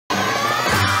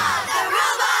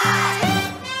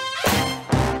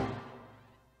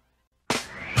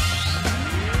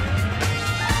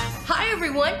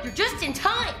everyone, you're just in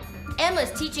time.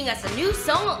 Emma's teaching us a new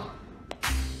song.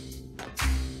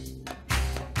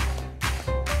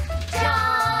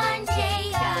 John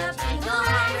Jacob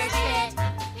Jingleheimer Schmidt,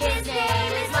 his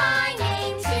name is my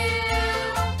name too.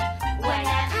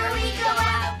 Whenever we go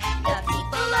out, the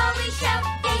people always shout.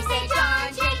 They say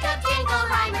John Jacob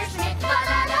Jingleheimer Schmidt, la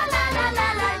la la la la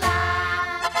la la la.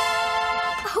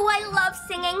 Oh, I love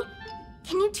singing.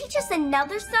 Can you teach us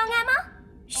another song, Emma?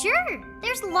 Sure,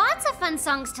 there's lots of fun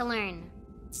songs to learn.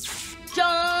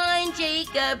 John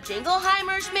Jacob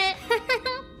Jingleheimer Schmidt.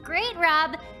 Great,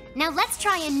 Rob. Now let's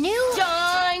try a new...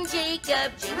 John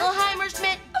Jacob Jingleheimer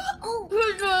Schmidt. Oh.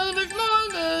 His name is my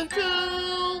name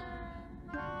too.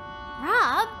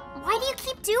 Rob, why do you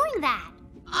keep doing that?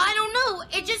 I don't know.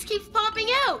 It just keeps popping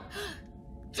out.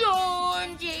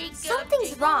 John Jacob.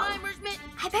 Something's wrong. Jingleheimer Schmidt.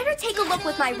 I better take a look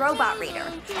with my robot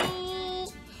reader.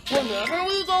 Whenever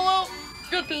we go out,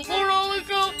 the people always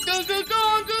go, they say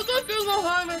John Jacob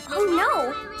Jingleheimer Schmidt. Oh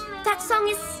no! That song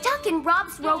is stuck in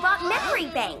Rob's robot memory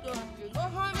bank.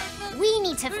 We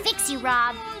need to fix you,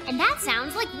 Rob. And that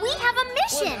sounds like we have a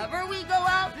mission. Whenever we go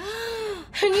out,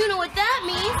 and you know what that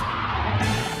means.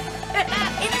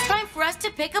 It's time for us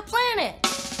to pick a planet.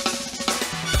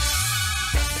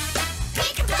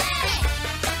 Pick a planet!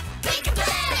 Pick a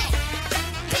planet!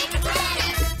 Pick a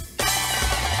planet!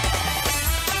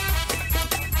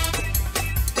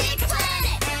 Pick a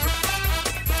planet!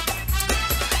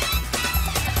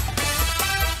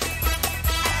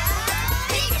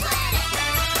 Pick a planet!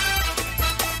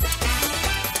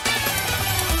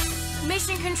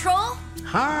 Mission Control?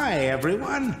 Hi,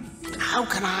 everyone. How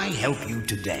can I help you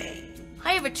today?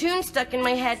 I have a tune stuck in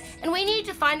my head, and we need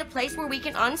to find a place where we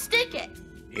can unstick it.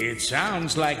 It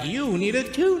sounds like you need a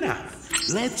tune-up.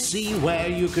 Let's see where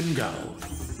you can go.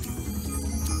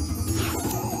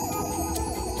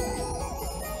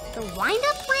 The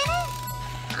wind-up planet?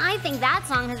 I think that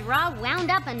song has Rob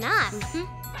wound up enough.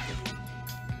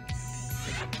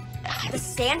 The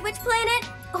sandwich planet?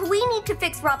 We need to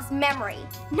fix Rob's memory,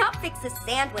 not fix the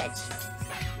sandwich.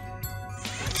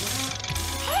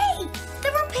 Hey!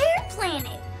 The repair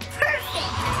planet!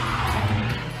 Perfect!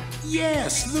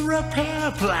 Yes, the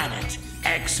repair planet.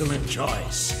 Excellent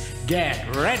choice. Get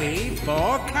ready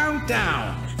for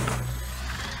countdown.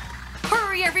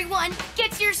 Hurry, everyone!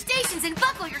 Get to your stations and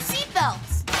buckle your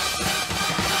seatbelts!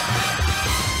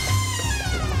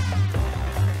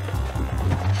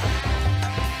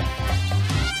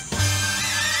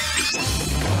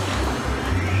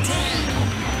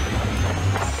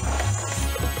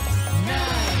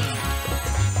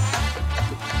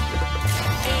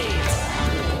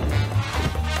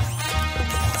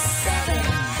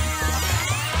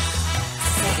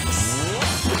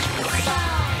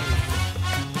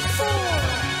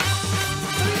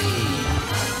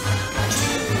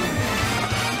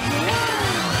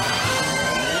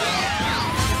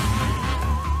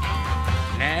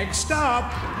 Next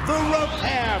up, the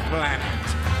repair planet.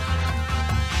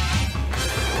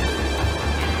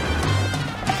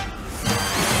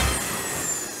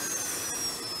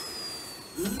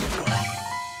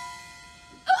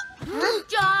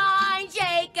 John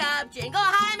Jacob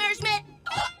Jingleheimer Schmidt.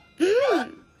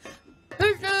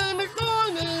 His name is my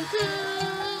name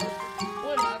too.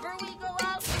 Whenever we go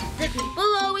out, the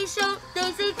people always shout.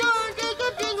 They say John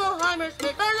Jacob Jingleheimer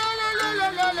Schmidt. La la la la la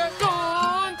la la.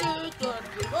 John Jacob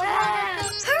Jingleheimer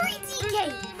Schmidt. Hurry, TK!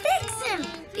 Fix him!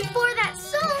 Before that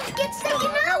song gets stuck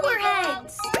in our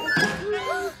heads!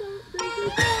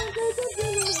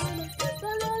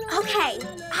 Okay,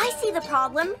 I see the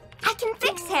problem. I can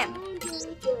fix him.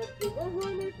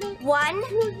 1,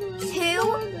 2,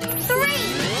 3.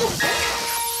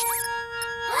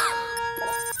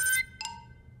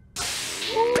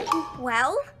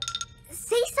 Well,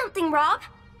 say something, Rob.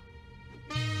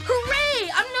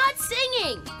 Hooray! I'm not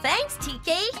singing. Thanks,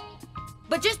 TK.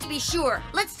 But just to be sure,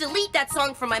 let's delete that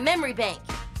song from my memory bank.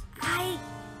 I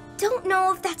don't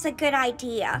know if that's a good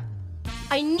idea.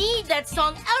 I need that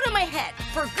song out of my head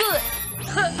for good.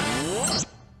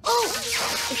 Oh!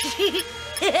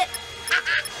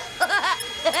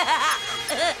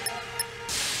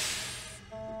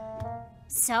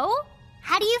 So,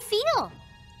 how do you feel?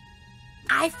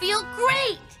 I feel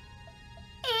great.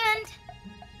 And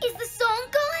is the song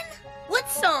gone? What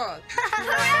song?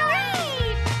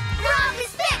 Hooray! Rob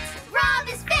is fixed! Rob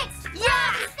is fixed!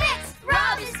 Rob is fixed!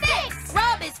 Rob is fixed!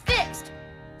 Rob is fixed.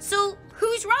 So,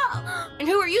 who's Rob? And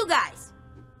who are you guys?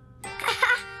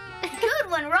 Good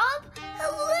one, Rob.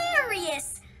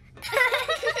 Hilarious.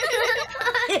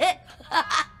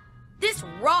 This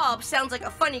Rob sounds like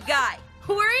a funny guy.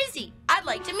 Where is he? I'd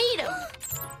like to meet him.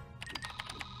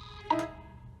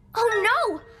 Oh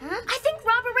no! I think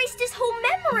Rob erased his whole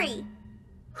memory.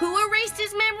 Who erased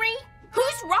his memory?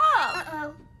 Who's Rob?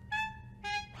 Uh-oh.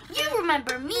 You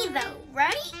remember me, though,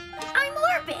 right? I'm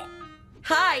Orbit.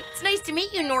 Hi, it's nice to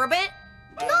meet you, Norbit.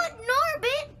 Not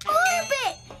Norbit,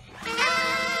 Orbit.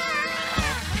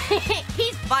 Ah!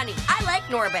 He's funny. I like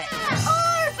Norbit.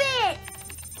 Orbit!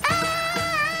 Ah!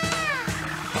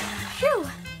 Phew,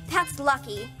 that's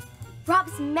lucky.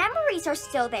 Rob's memories are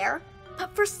still there,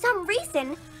 but for some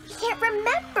reason, he can't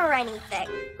remember anything.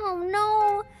 Oh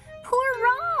no, poor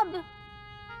Rob.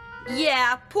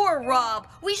 Yeah, poor Rob.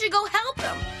 We should go help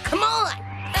him. Come on.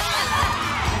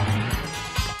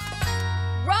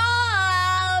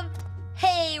 Rob!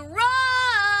 Hey,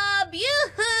 Rob!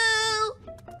 Yoo-hoo!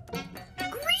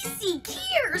 Greasy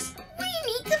gears! We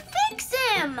need to fix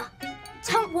him!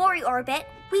 Don't worry, Orbit.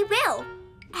 We will.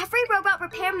 Every robot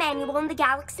repair manual in the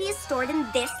galaxy is stored in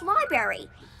this library.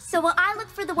 So while I look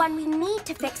for the one we need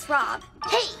to fix Rob.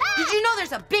 Hey, did you know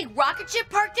there's a big rocket ship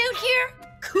parked out here?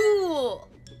 Cool.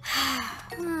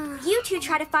 You two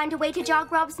try to find a way to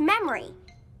jog Rob's memory.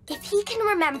 If he can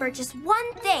remember just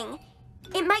one thing,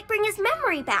 it might bring his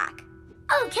memory back.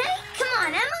 Okay, come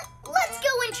on, Emma. Let's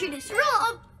go introduce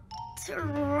Rob to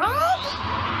Rob.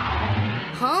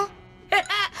 Huh?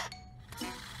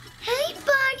 Hey,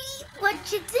 buddy. What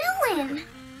you doing?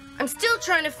 I'm still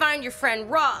trying to find your friend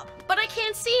Rob, but I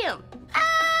can't see him.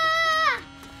 Ah!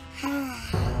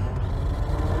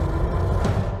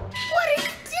 What are you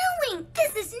doing?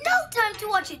 This is no time to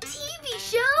watch a TV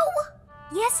show.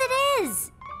 Yes, it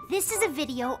is. This is a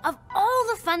video of all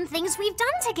the fun things we've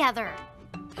done together.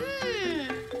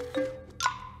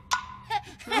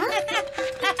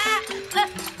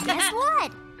 Guess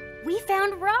what? We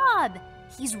found Rob.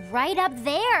 He's right up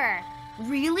there.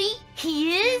 Really?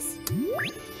 He is?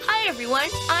 Hi, everyone.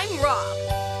 I'm Rob.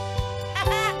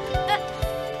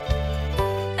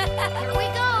 Here we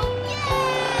go.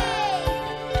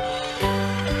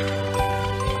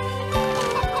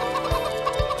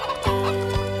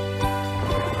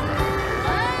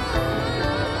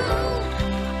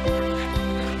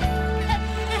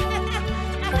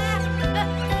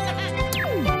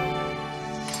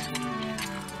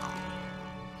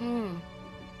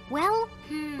 Well,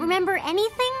 remember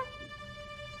anything?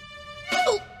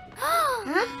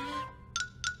 Huh?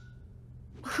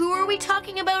 Who are we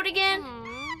talking about again?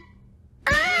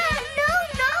 Ah, no!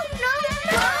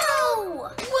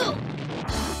 Whoa!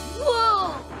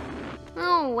 Whoa!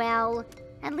 Oh, well.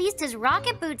 At least his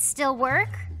rocket boots still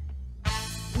work.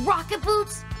 Rocket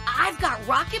boots? I've got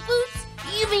rocket boots?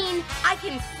 You mean I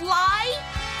can fly?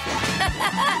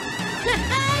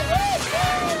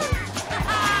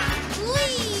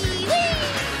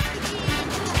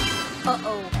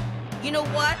 Uh-oh. You know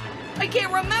what? I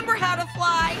can't remember how to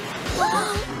fly.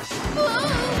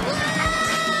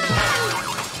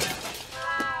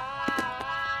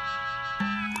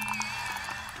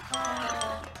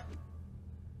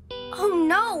 Oh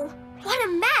no! What a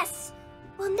mess!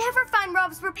 We'll never find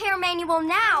Rob's repair manual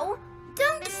now.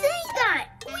 Don't say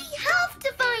that! We have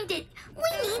to find it!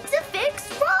 We need to fix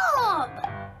Rob!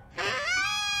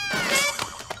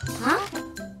 Huh?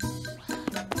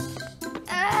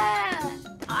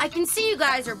 I can see you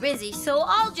guys are busy, so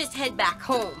I'll just head back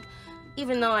home.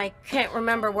 Even though I can't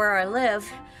remember where I live.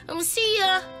 See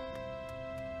ya!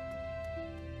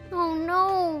 Oh,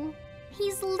 no.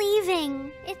 He's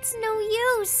leaving. It's no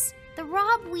use. The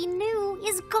Rob we knew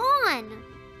is gone.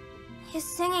 His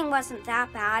singing wasn't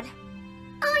that bad.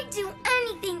 I'd do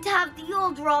anything to have the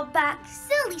old Rob back,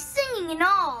 silly singing and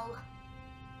all.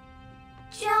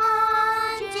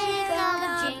 John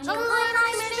Jacob Jingle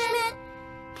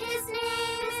his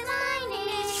name is my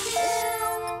name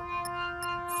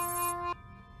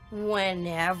too.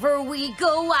 Whenever we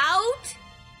go out,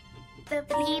 The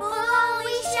people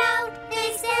always shout,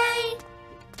 they say,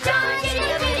 John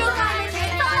Jacob Jingle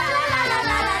Harness, la la la la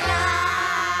la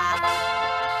la.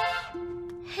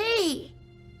 hey,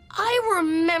 I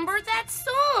remember that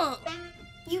song.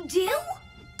 You do?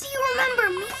 Do you remember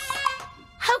me?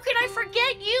 How could I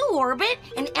forget you, Orbit,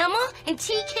 and Emma, and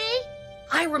TK?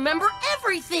 I remember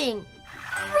everything.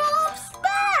 Rob's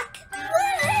back!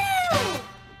 Woohoo!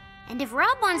 And if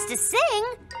Rob wants to sing,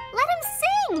 let him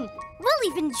sing. We'll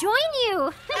even join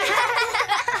you.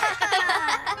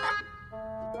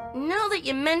 Now that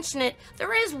you mention it,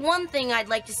 there is one thing I'd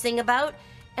like to sing about,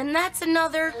 and that's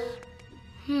another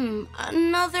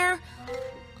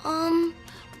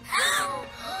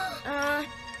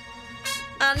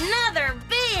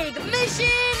big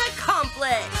mission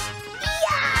accomplished.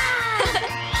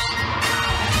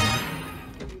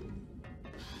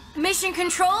 Mission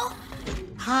Control?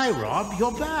 Hi, Rob,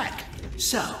 you're back.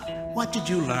 So, what did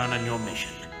you learn on your mission?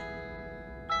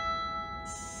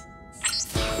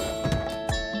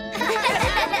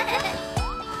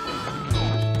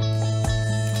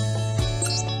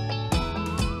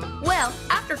 Well,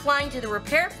 after flying to the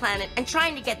repair planet and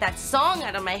trying to get that song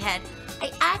out of my head,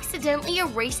 I accidentally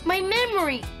erased my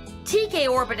memory. TK,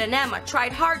 Orbit, and Emma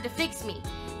tried hard to fix me.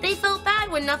 They felt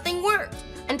bad when nothing worked,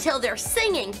 until their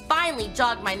singing finally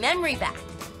jogged my memory back.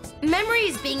 Memory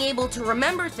is being able to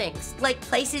remember things, like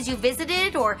places you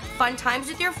visited or fun times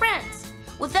with your friends.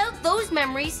 Without those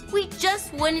memories, we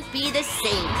just wouldn't be the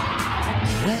same.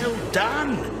 Well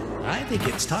done. I think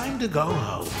it's time to go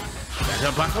home.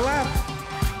 Better buckle up.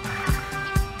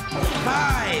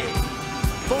 5,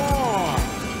 4,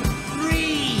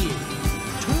 3,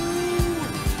 2,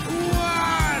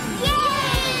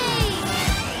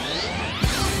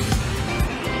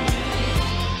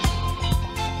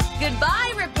 1.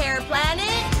 Goodbye, Repair Planet!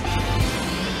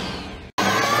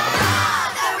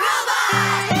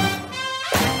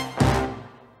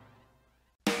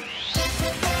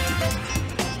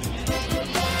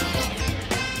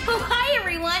 Oh, hi,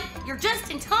 everyone! You're just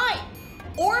in time.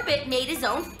 Orbit made his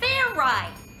own fair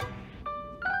ride.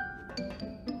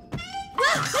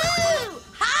 Woohoo!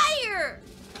 Higher!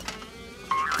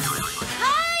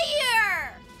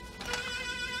 Higher!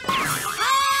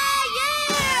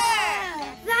 Higher!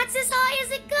 That's as high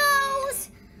as it goes.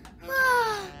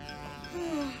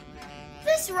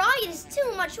 This ride is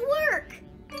too much work.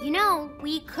 You know,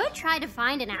 we could try to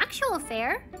find an actual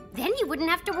fair. Then you wouldn't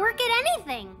have to work at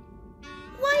anything.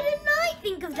 Why didn't I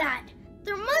think of that?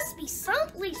 There must be some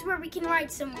place where we can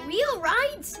ride some real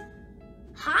rides.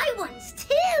 High ones,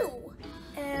 too.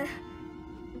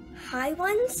 High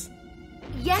ones?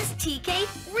 Yes, TK,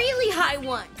 really high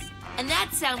ones. And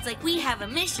that sounds like we have a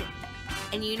mission.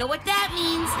 And you know what that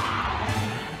means?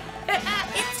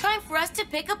 It's time for us to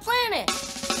pick a planet.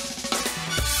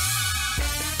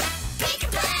 Pick a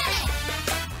planet!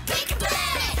 Pick a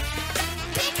planet!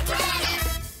 Pick a planet!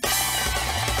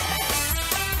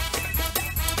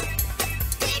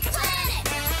 Pick a planet!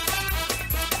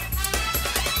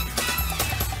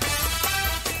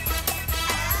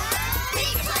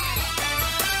 Pick a planet!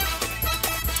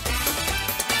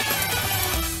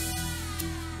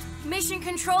 Mission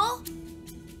Control?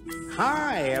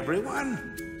 Hi, everyone.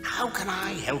 How can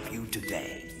I help you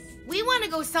today? We want to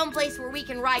go someplace where we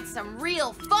can ride some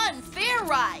real fun fair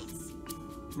rides.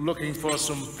 Looking for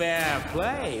some fair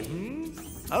play,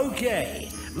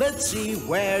 Okay, let's see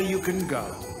where you can go.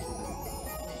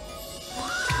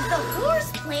 The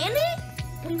horse planet?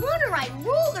 We want to ride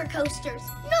roller coasters,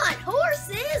 not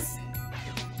horses.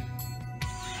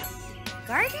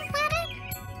 Garden planet?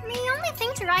 The only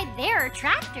thing to ride there are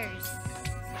tractors.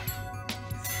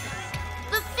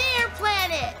 The Fair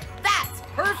Planet! That's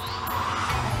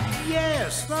perfect!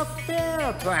 Yes, the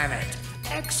fair planet.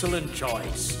 Excellent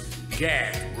choice.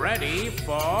 Get ready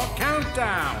for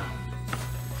countdown.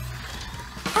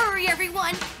 Hurry,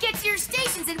 everyone! Get to your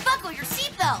stations and buckle your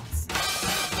seatbelts!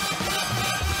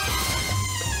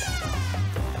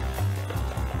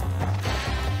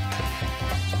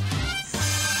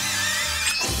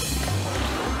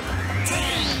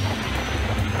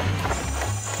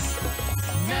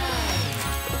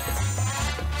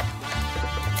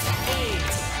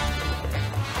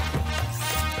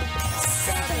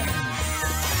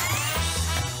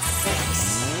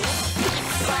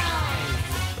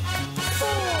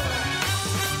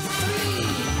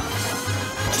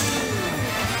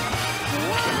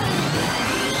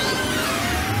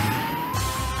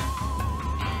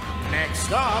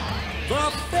 Next up,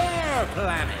 the fair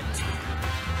planet.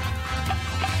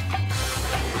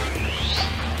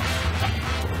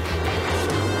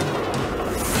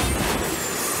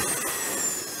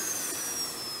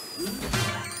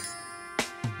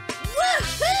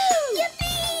 Woohoo!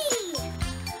 Yippee!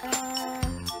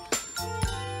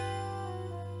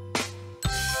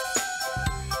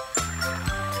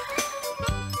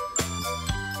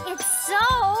 It's so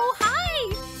high!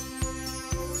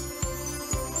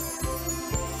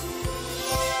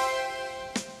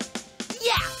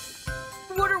 Yeah!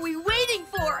 What are we waiting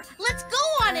for? Let's go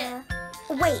on it!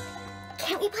 Wait,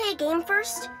 can't we play a game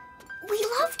first? We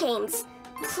love games.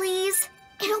 Please,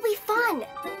 it'll be fun.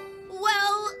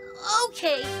 Well,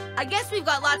 okay. I guess we've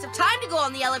got lots of time to go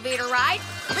on the elevator ride.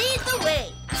 Lead the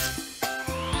way.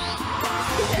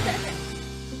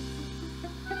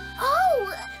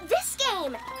 Oh, this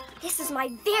game. This is my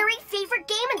very favorite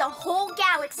game in the whole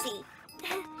galaxy.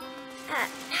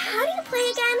 How do you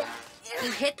play again?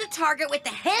 You hit the target with the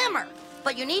hammer,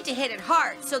 but you need to hit it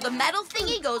hard so the metal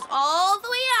thingy goes all the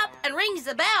way up and rings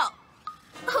the bell.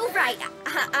 Oh, right.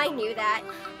 I knew that.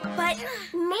 But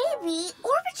maybe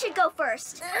Orbit should go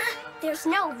first. There's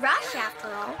no rush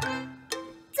after all.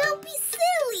 Don't be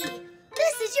silly.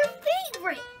 This is your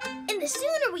favorite. And the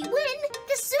sooner we win,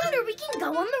 the sooner we can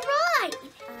go on the ride.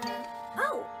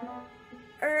 Oh.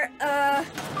 Whoa!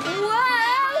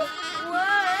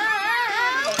 Whoa!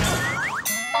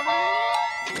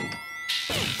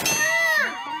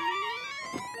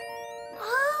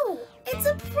 Oh, it's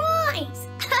a prize.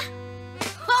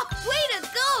 Way to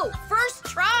go! First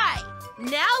try!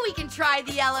 Now we can try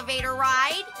the elevator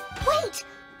ride. Wait!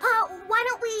 Why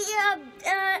don't we,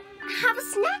 have a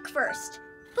snack first?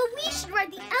 But we should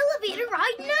ride the elevator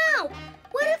ride now.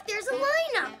 What if there's a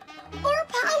lineup? Or a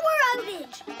power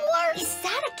outage? Or... Is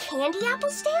that a candy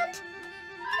apple stand?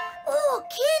 Oh,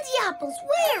 candy apples.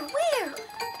 Where?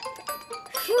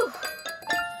 Phew.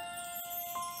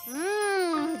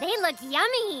 They look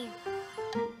yummy.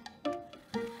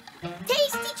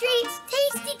 Tasty treats.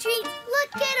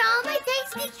 Look at all my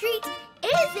tasty treats.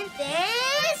 Isn't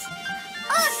this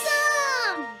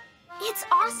awesome? It's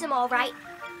awesome, all right.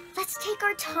 Let's take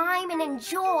our time and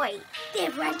enjoy. They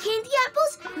have red candy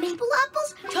apples, maple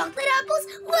apples, chocolate apples.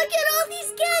 Look at all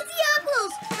these candy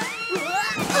apples.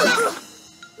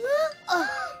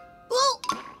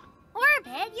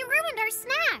 Orbit, you ruined our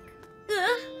snack.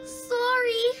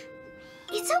 Sorry.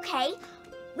 It's okay.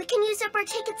 We can use up our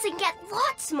tickets and get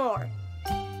lots more.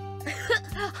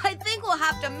 I think we'll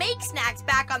have to make snacks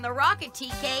back on the rocket,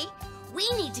 TK. We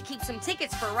need to keep some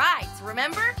tickets for rides,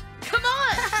 remember? Come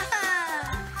on!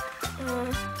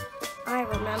 I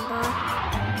remember.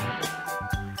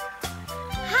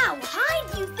 How high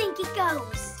do you think it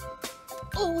goes?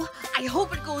 Oh, I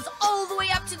hope it goes all the way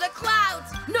up to the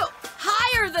clouds. No,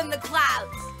 higher than the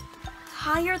clouds.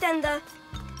 Higher than the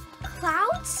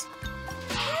clouds?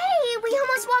 Hey, we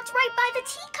almost walked right by the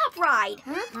teacup ride.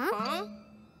 Huh?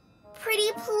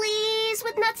 Pretty please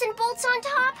with nuts and bolts on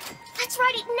top? Let's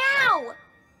ride it now.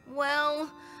 Well,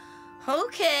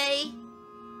 okay.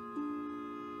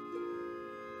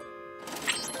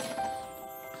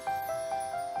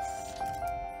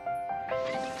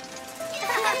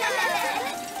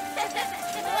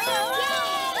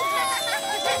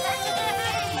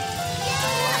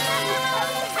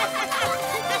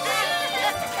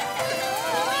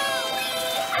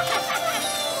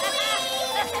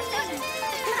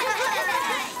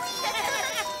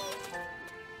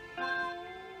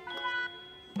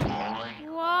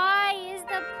 Why is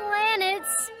the planet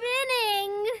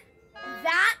spinning?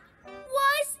 That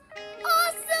was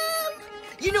awesome!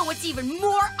 You know what's even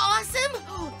more awesome?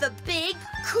 The big,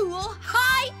 cool,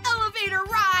 high elevator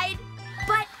ride.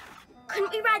 But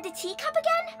couldn't we ride the teacup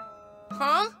again?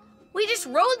 Huh? We just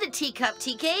rode the teacup,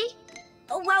 TK.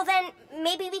 Oh, well, then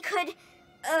maybe we could,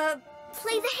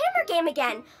 play the hammer game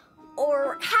again.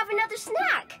 Or have another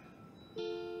snack.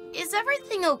 Is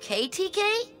everything okay,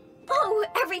 TK? Oh,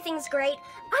 everything's great.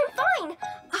 I'm fine.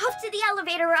 Off to the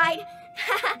elevator ride.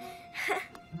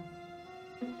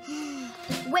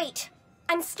 Wait,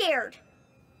 I'm scared.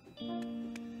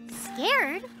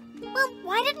 Scared? Well,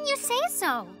 why didn't you say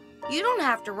so? You don't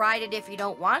have to ride it if you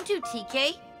don't want to,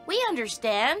 TK. We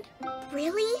understand.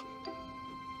 Really?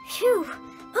 Phew.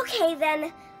 Okay,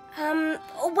 then,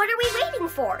 what are we waiting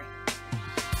for?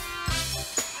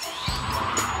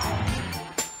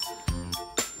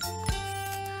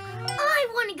 I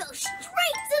want to go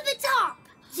straight to the top.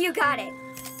 You got it.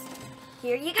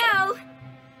 Here you go.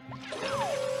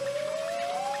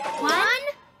 1,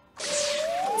 2,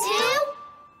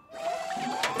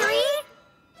 3,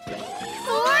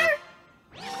 4,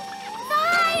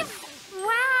 5.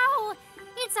 Wow,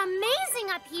 it's amazing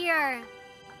up here.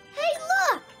 Hey,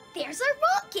 look, there's our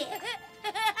rocket.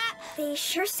 They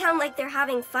sure sound like they're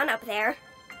having fun up there.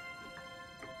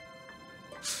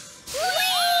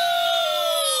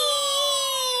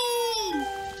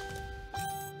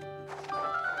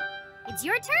 It's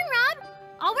your turn, Rob.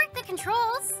 I'll work the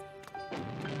controls.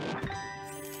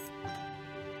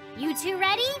 You two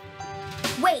ready?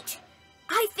 Wait,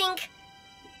 I think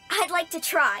I'd like to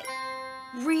try.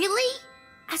 Really?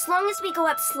 As long as we go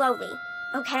up slowly,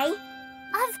 okay?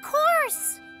 Of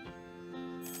course.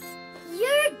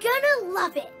 You're gonna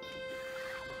love it.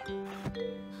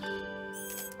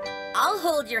 I'll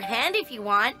hold your hand if you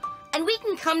want, and we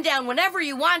can come down whenever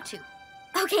you want to.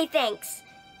 Okay, thanks.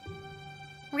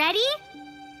 Ready?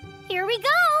 Here we go.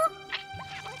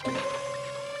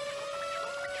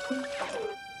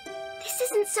 This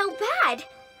isn't so bad.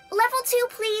 Level 2,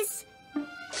 please.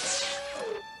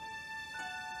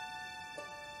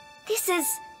 This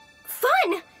is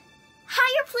fun.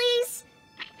 Higher, please.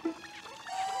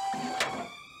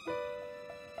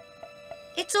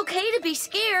 It's okay to be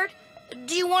scared.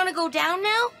 Do you want to go down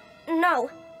now? No.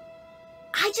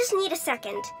 I just need a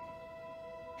second.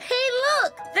 Hey,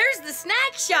 look! There's the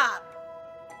snack shop.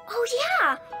 Oh,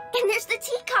 yeah. And there's the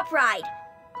teacup ride.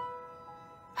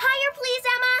 Higher, please,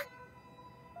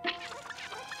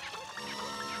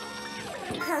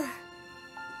 Emma.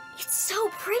 It's so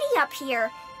pretty up here.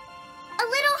 A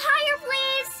little higher,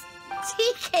 please.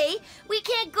 TK, we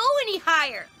can't go any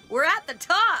higher. We're at the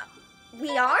top.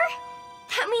 We are?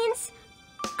 That means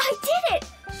I did it.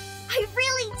 I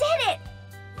really did it.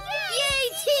 Yay,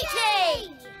 TK!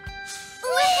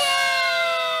 Whee!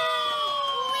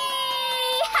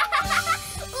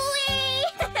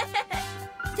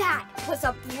 That was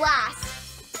a blast.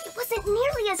 It wasn't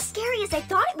nearly as scary as I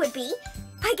thought it would be.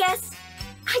 I guess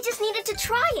I just needed to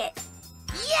try it.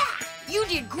 Yeah! You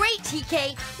did great,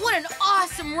 TK. What an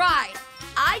awesome ride.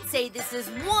 I'd say this is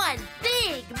one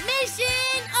big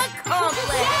mission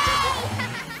accomplished.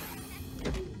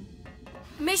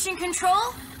 Mission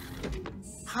Control?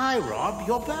 Hi, Rob,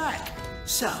 you're back.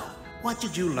 So, what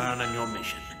did you learn on your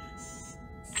mission?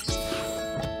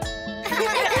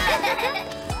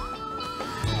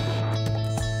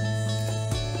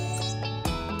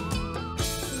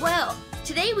 Well,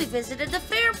 today we visited the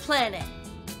Fair Planet.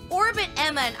 Orbit,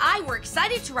 Emma, and I were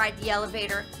excited to ride the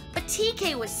elevator, but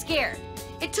TK was scared.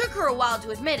 It took her a while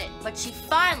to admit it, but she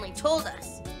finally told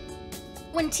us.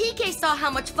 When TK saw how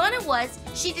much fun it was,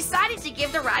 she decided to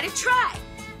give the ride a try.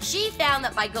 She found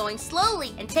that by going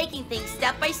slowly and taking things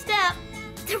step by step,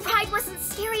 The ride wasn't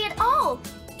scary at all.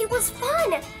 It was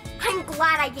fun. I'm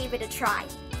glad I gave it a try,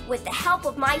 with the help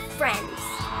of my friends.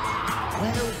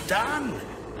 Well done.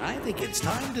 I think it's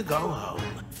time to go home.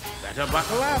 Better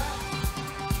buckle up.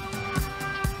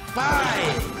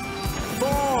 5,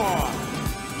 4,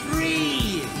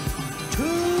 3, 2,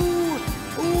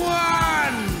 1.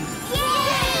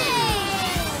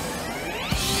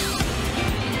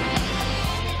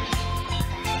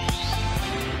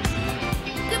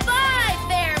 goodbye,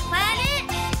 Fair Planet!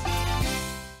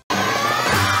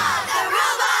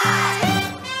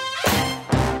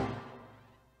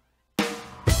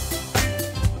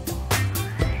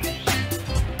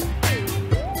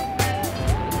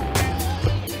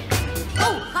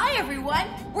 Oh, hi everyone!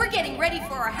 We're getting ready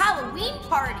for our Halloween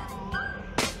party.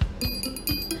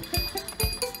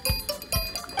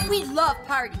 We love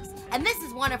parties, and this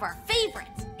is one of our favorites.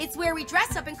 It's where we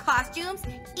dress up in costumes,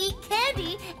 eat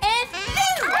candy, and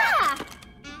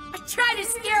try to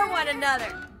scare one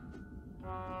another.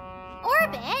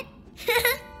 Orbit?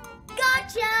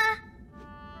 Gotcha!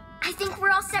 I think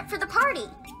we're all set for the party.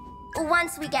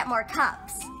 Once we get more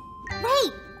cups.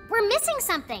 Wait, we're missing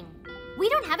something. We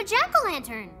don't have a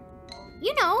jack-o'-lantern.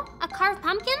 You know, a carved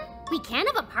pumpkin? We can't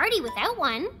have a party without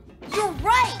one. You're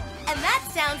right! And that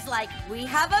sounds like we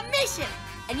have a mission.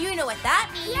 And you know what that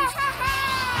means?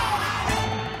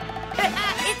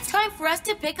 It's time for us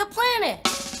to pick a planet.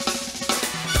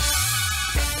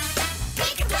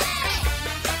 Pick a planet!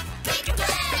 Pick a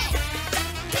planet!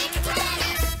 Pick a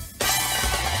planet!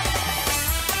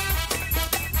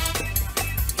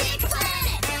 Pick a planet! Pick a planet!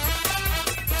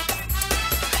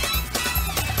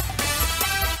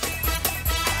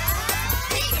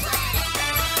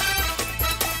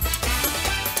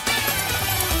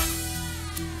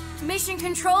 Mission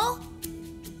Control?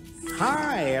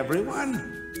 Hi,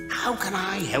 everyone. How can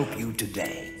I help you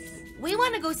today? We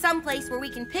want to go someplace where we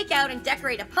can pick out and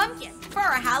decorate a pumpkin for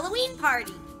our Halloween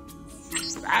party.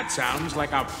 That sounds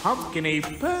like a pumpkin-y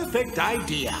perfect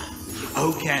idea.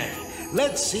 Okay,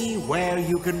 let's see where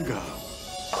you can go.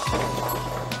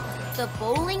 The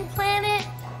bowling planet?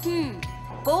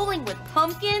 Bowling with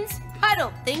pumpkins? I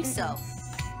don't think so.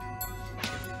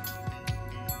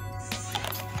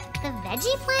 The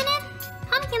veggie planet?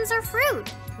 Pumpkins are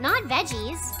fruit, not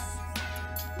veggies.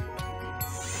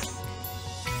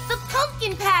 The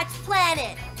Pumpkin Patch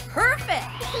Planet! Perfect!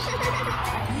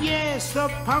 Yes, the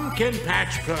Pumpkin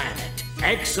Patch Planet.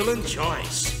 Excellent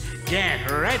choice. Get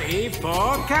ready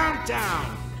for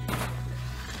countdown.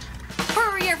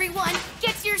 Hurry, everyone!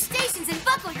 Get to your stations and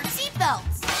buckle your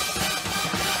seatbelts!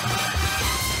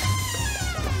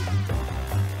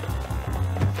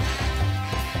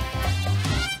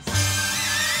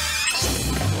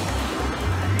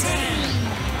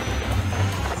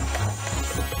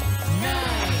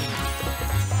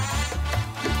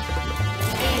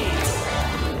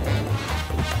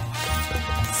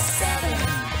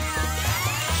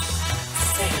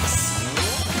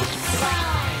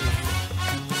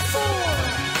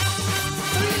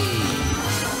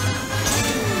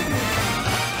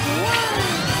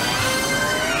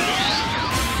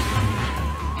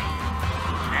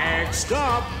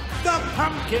 stop the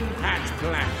Pumpkin Patch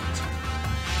Planet.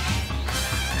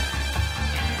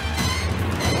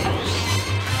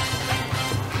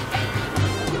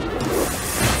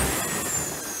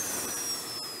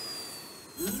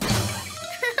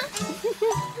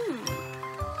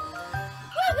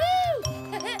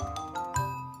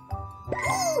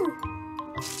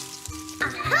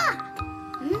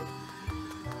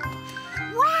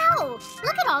 Wow!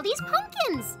 Look at all these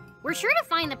pumpkins! We're sure to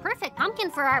find the perfect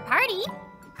pumpkin for our party.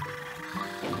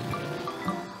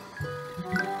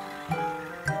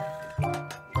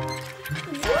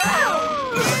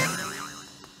 Whoa!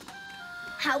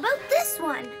 How about this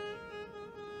one?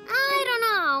 I don't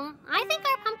know. I think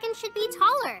our pumpkin should be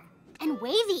taller and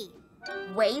wavy.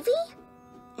 Wavy?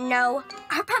 No,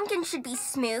 our pumpkin should be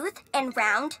smooth and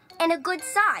round and a good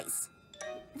size.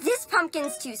 This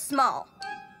pumpkin's too small.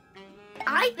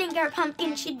 I think our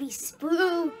pumpkin should be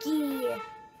spooky.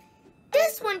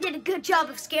 This one did a good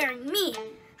job of scaring me.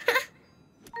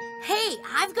 Hey,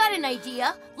 I've got an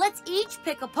idea. Let's each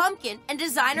pick a pumpkin and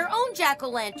design our own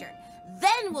jack-o'-lantern.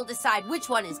 Then we'll decide which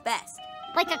one is best.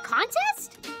 Like a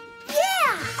contest?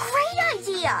 Yeah, great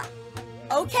idea.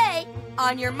 Okay,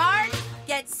 on your mark,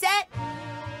 get set,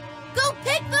 go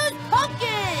pick those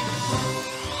pumpkins!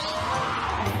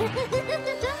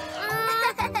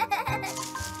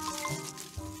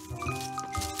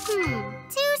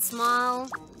 Too small.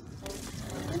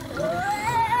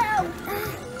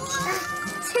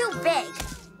 Too big.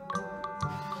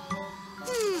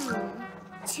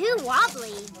 Too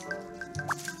wobbly.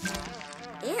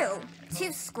 Ew,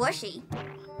 too squishy.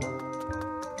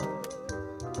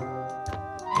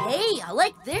 Hey, I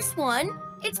like this one.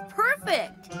 It's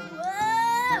perfect.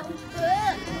 Whoa!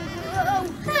 Whoa!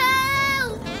 Whoa!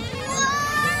 Help!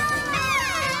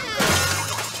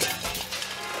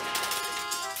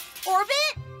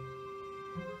 Orbit?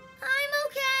 I'm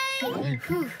okay.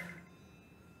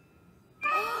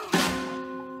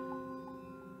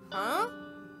 Huh?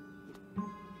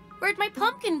 Where'd my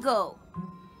pumpkin go?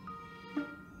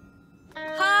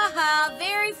 Ha ha,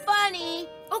 very funny.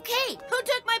 Okay, who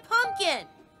took my pumpkin?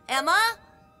 Emma?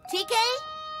 TK?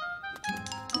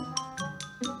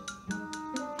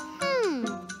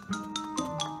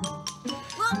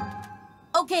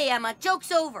 Okay, Emma,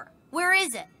 joke's over. Where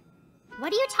is it?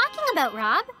 What are you talking about,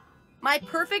 Rob? My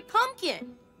perfect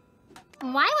pumpkin.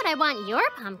 Why would I want your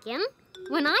pumpkin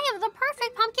when I have the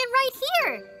perfect pumpkin right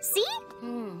here? See?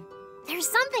 There's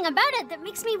something about it that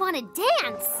makes me want to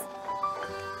dance.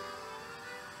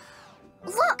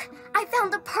 Look, I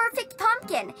found the perfect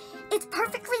pumpkin. It's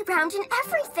perfectly round and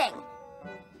everything.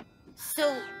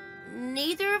 So,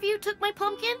 neither of you took my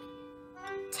pumpkin?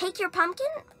 Take your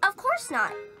pumpkin? Of course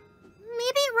not.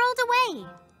 Maybe it rolled away.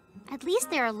 At least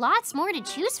there are lots more to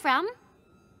choose from.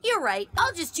 You're right.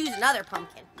 I'll just choose another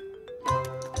pumpkin.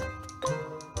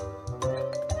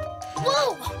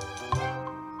 Whoa!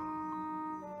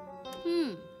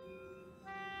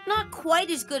 Not quite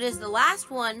as good as the last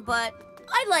one, but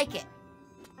I like it.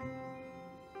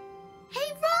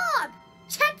 Hey, Rob!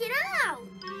 Check it out!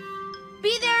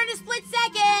 Be there in a split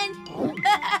second!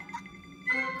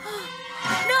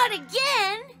 Not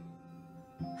again!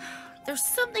 There's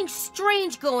something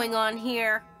strange going on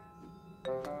here.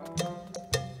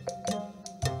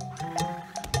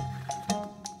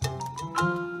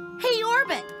 Hey,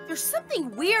 Orbit, there's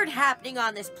something weird happening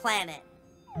on this planet.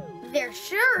 There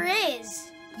sure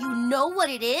is. You know what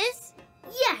it is?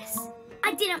 Yes,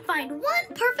 I didn't find one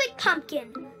perfect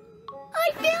pumpkin.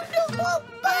 I found a whole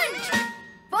bunch.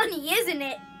 Funny, isn't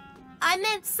it? I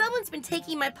meant someone's been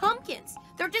taking my pumpkins.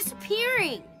 They're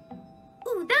disappearing.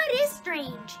 Ooh, that is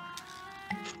strange.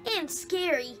 And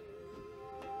scary.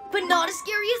 But not as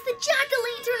scary as the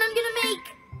jack-o'-lantern I'm gonna make.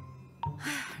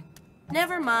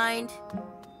 Never mind.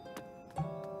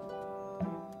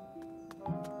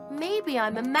 Maybe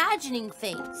I'm imagining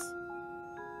things.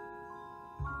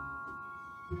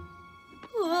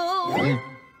 Whoa.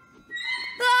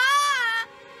 Ah!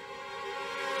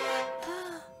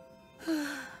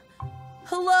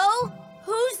 Hello?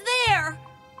 Who's there?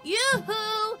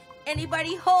 Yoo-hoo!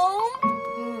 Anybody home?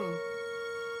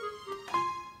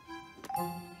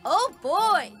 Oh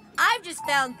boy! I've just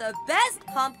found the best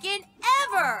pumpkin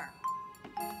ever!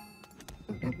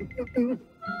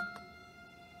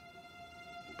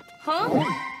 Huh?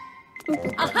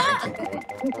 Aha!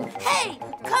 Hey!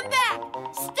 Come back!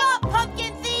 Stop,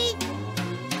 pumpkin thief!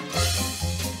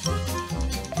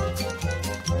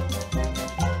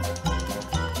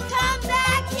 Come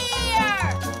back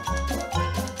here!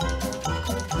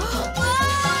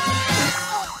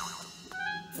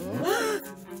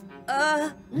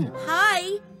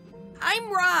 Hi.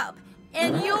 I'm Rob,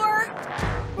 and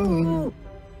you're...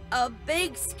 A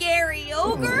big scary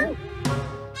ogre?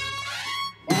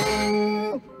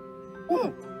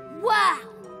 Wow!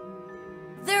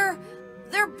 They're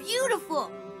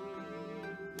beautiful.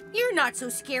 You're not so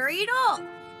scary at all,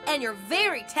 and you're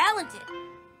very talented.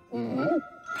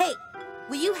 Hey,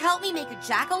 will you help me make a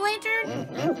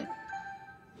jack-o'-lantern?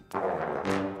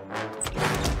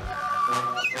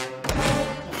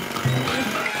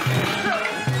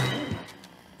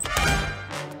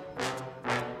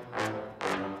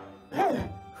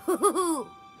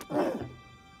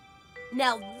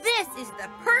 Now this is the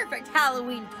perfect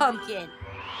Halloween pumpkin.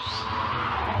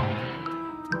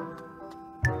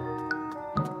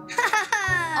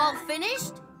 All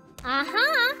finished?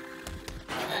 Uh-huh.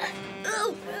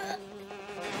 Ooh.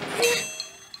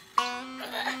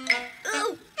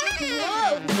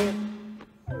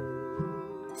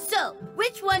 So,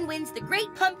 which one wins the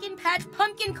Great Pumpkin Patch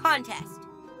Pumpkin Contest?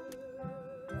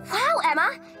 Wow,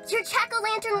 Emma, your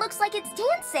jack-o'-lantern looks like it's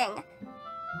dancing.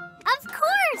 Of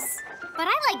course! But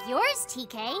I like yours,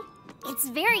 TK. It's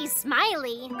very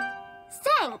smiley.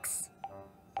 Thanks.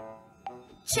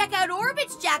 Check out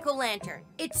Orbit's jack-o'-lantern.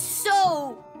 It's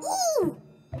so... Ooh!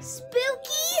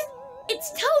 Spooky?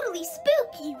 It's totally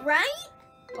spooky, right?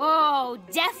 Oh,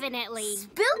 definitely.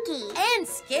 Spooky. and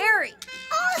scary.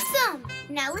 Awesome!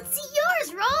 Now let's see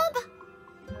yours, Rob.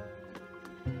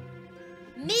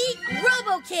 Meet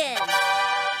Robokin.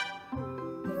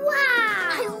 Wow!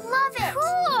 I love it.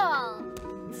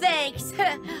 Cool! Thanks.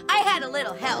 I had a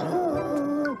little help.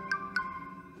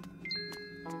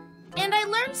 And I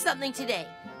learned something today.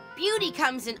 Beauty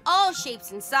comes in all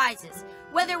shapes and sizes,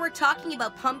 whether we're talking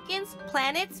about pumpkins,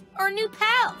 planets, or new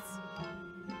pals.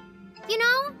 You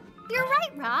know, you're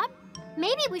right, Rob.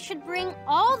 Maybe we should bring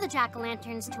all the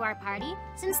jack-o'-lanterns to our party,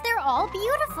 since they're all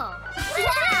beautiful.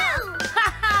 Wow!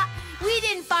 We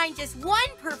didn't find just one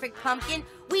perfect pumpkin,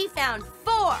 we found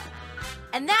 4.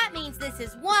 And that means this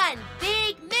is one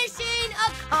big mission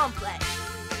accomplished.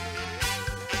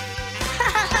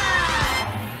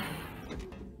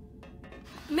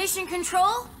 Mission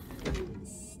Control?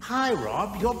 Hi,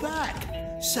 Rob, you're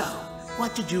back. So,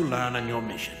 what did you learn on your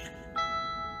mission?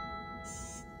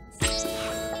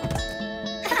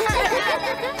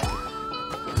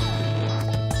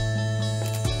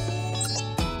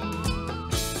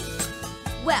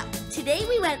 Well, today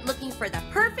we went looking for the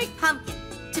perfect pumpkin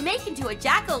to make into a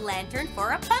jack-o'-lantern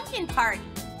for a pumpkin party.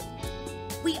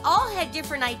 We all had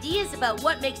different ideas about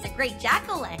what makes a great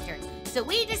jack-o'-lantern, so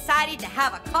we decided to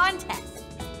have a contest.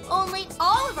 Only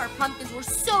all of our pumpkins were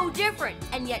so different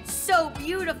and yet so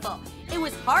beautiful. It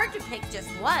was hard to pick just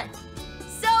one.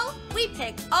 So we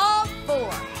picked all 4.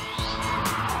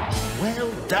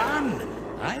 Well done.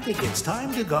 I think it's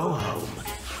time to go home.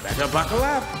 Better buckle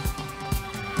up.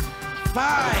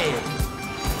 5,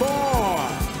 4,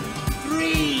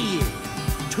 3,